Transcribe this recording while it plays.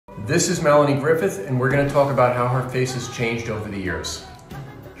This is Melanie Griffith, and we're going to talk about how her face has changed over the years.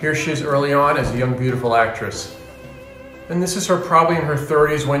 Here she is early on as a young, beautiful actress. And this is her probably in her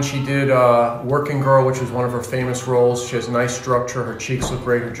 30s when she did Working Girl, which was one of her famous roles. She has nice structure, her cheeks look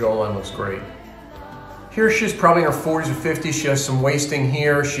great, her jawline looks great. Here she is probably in her 40s or 50s. She has some wasting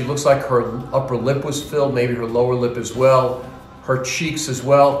here. She looks like her upper lip was filled, maybe her lower lip as well, her cheeks as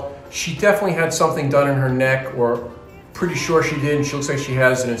well. She definitely had something done in her neck, or pretty sure she did, and she looks like she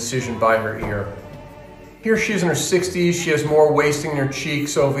has an incision by her ear. Here she is in her 60s. She has more wasting in her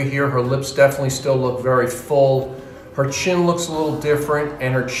cheeks over here. Her lips definitely still look very full. Her chin looks a little different,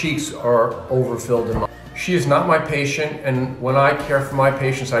 and her cheeks are overfilled. She is not my patient, and when I care for my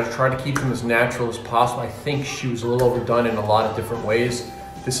patients, I try to keep them as natural as possible. I think she was a little overdone in a lot of different ways.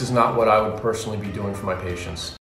 This is not what I would personally be doing for my patients.